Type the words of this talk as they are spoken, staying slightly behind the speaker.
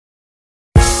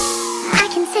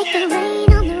take the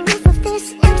rain on the roof of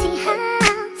this empty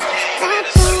house. That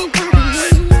don't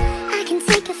bother me. I can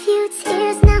take a few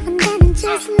tears now and then and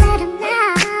just let them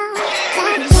out.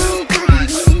 That don't bother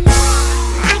me.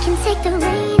 I can take the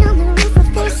rain on the roof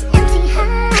of this empty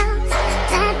house.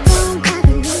 That don't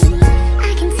bother me.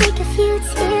 I can take a few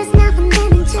tears now and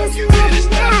then and just let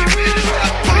them out.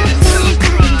 That don't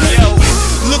bother me. Yo,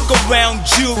 look around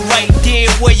you right there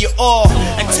where you are,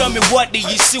 and tell me, what do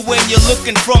you see when you're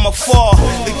looking from afar?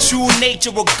 The true nature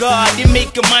of God, they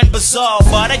make your mind bizarre,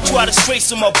 but I try to trace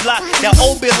them a block that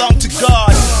all belong to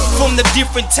God. From the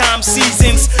different time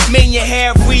seasons, man, you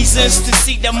have reasons to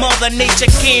see that Mother Nature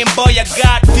came by your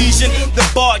God vision. The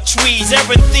bar trees,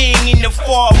 everything in the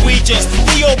far regions,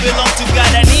 they all belong to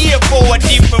God and here for a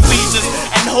different reasons.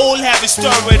 And all have a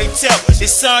story to tell. The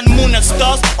sun, moon and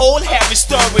stars all have a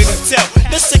story to tell.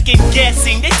 The second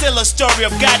guessing, they tell a story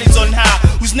of God is on high,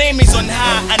 whose name is on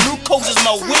high, and who causes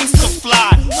my wings to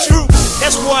fly. True,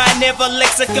 that's why I never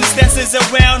let circumstances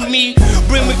around me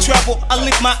bring me trouble. I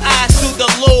lift my eyes to the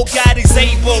Lord. God is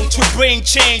able to bring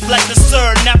change like the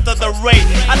sun after the rain.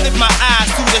 I lift my eyes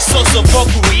to the source of all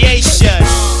creation.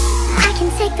 I can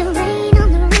take the rain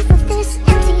on the roof of this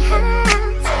empty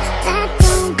house. That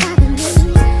don't bother me.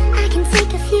 I can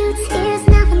take a few tears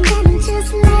now and then and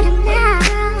just let them out.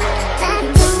 That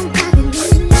don't bother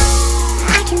me.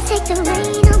 I can take the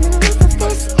rain on the roof of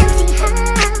this empty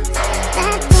house.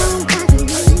 That don't bother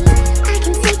me. I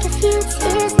can take a few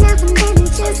tears now and then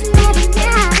and just let them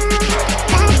out.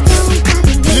 That don't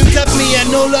bother me. Look at me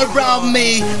and all around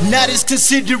me, not as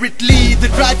considerately. The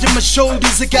pride on my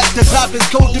shoulders, I got the vibe that's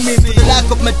holding me for the lack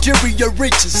of material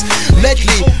riches.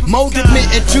 Lately, molded me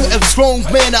into a strong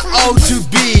man I ought to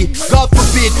be. God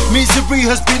forbid, misery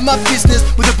has been my business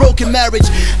with a broken marriage.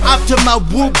 After my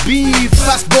would-be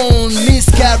fast-born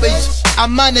miscarriage, I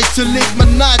managed to live my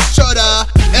night shorter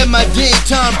and my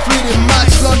daytime pretty much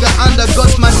longer. Under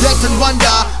God's mandate and wonder,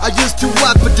 I used to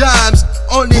work for dimes.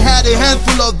 Only had a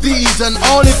handful of these and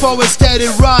only for a steady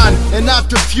run. And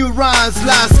after a few runs,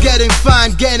 last getting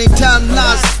fine, getting time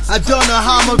lost. I don't know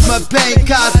how much my pain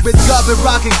cost, with God be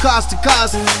rocking cost to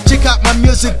cost. Check out my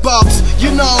music box,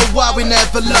 you know why we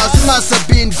never lost. It must have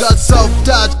been God's soft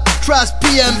touch. Trust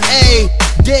PMA,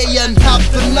 day and half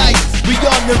the night. We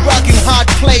only rocking hard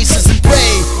places and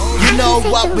pray. You know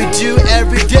what we do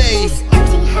every day.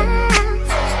 Empty house.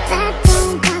 That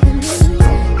don't bother me.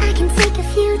 I can take a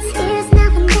few tears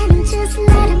now and then and just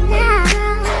let them out.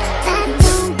 That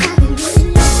don't bother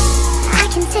me. I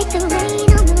can take the rain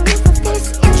on the roof of this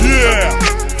empty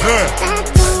house. That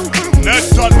don't bother me.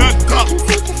 I can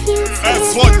take a few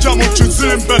tears S4J mu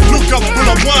kizimbe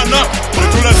tukavula mwana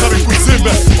tuleza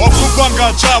bikuzimbe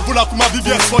okuvanga chavula ku mavivi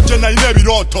S4J naine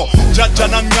ebiroto jajja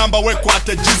nangamba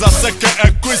wekwate Jesus eke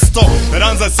Kristo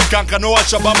era nze sikankano wa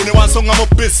shababu ne wansonga mu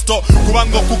pisto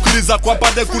kubanga okukiriza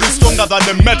kwampadde Kristo nga than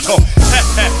the metal.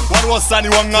 Waliwo sani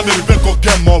wangambe biveko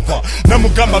game over ne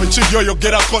mugamba biki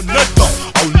yogerako neto.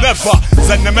 I'll never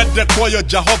zenemedde kwoyo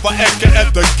Jehovah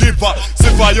aka the giver.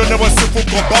 Sivayo ne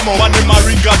bwesifuka Obama wani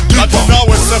maringa diva. Ati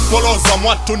nawe sefoloza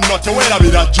mwatu no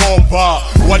tewerabira jova.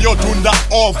 Wali otunda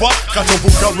over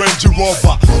katovuga Range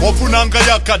Rover. Ofunanga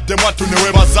yakadde mwatu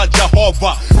newebaza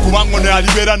Jehovah. Kubango ne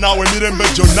alibera nawe mirembe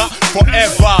jonna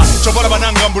forever. Chobola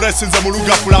bananga mbulesinze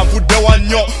muluga kulamfudde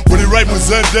wanyo. Buli rhyme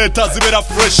zendeta zibera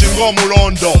fresh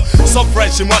ng'omulondo. So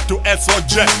fresh mwatu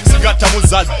S4J sigata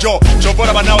muzajjo.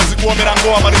 Chobola banawe zikuomera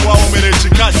ngo amalimu awomera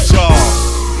ekikacho.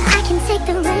 I can take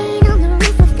the rain on the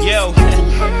roof of this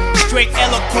empty house. Straight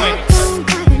Eloquent,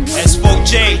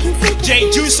 S4J,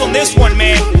 J.Juice on this one,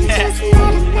 man.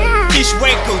 Kish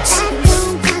records,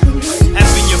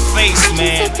 that's in your face,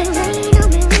 man.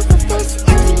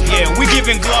 Yeah, we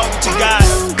giving glory to God,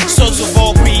 source of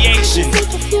all creation.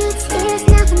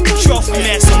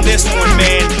 Trophimus on this one,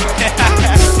 man.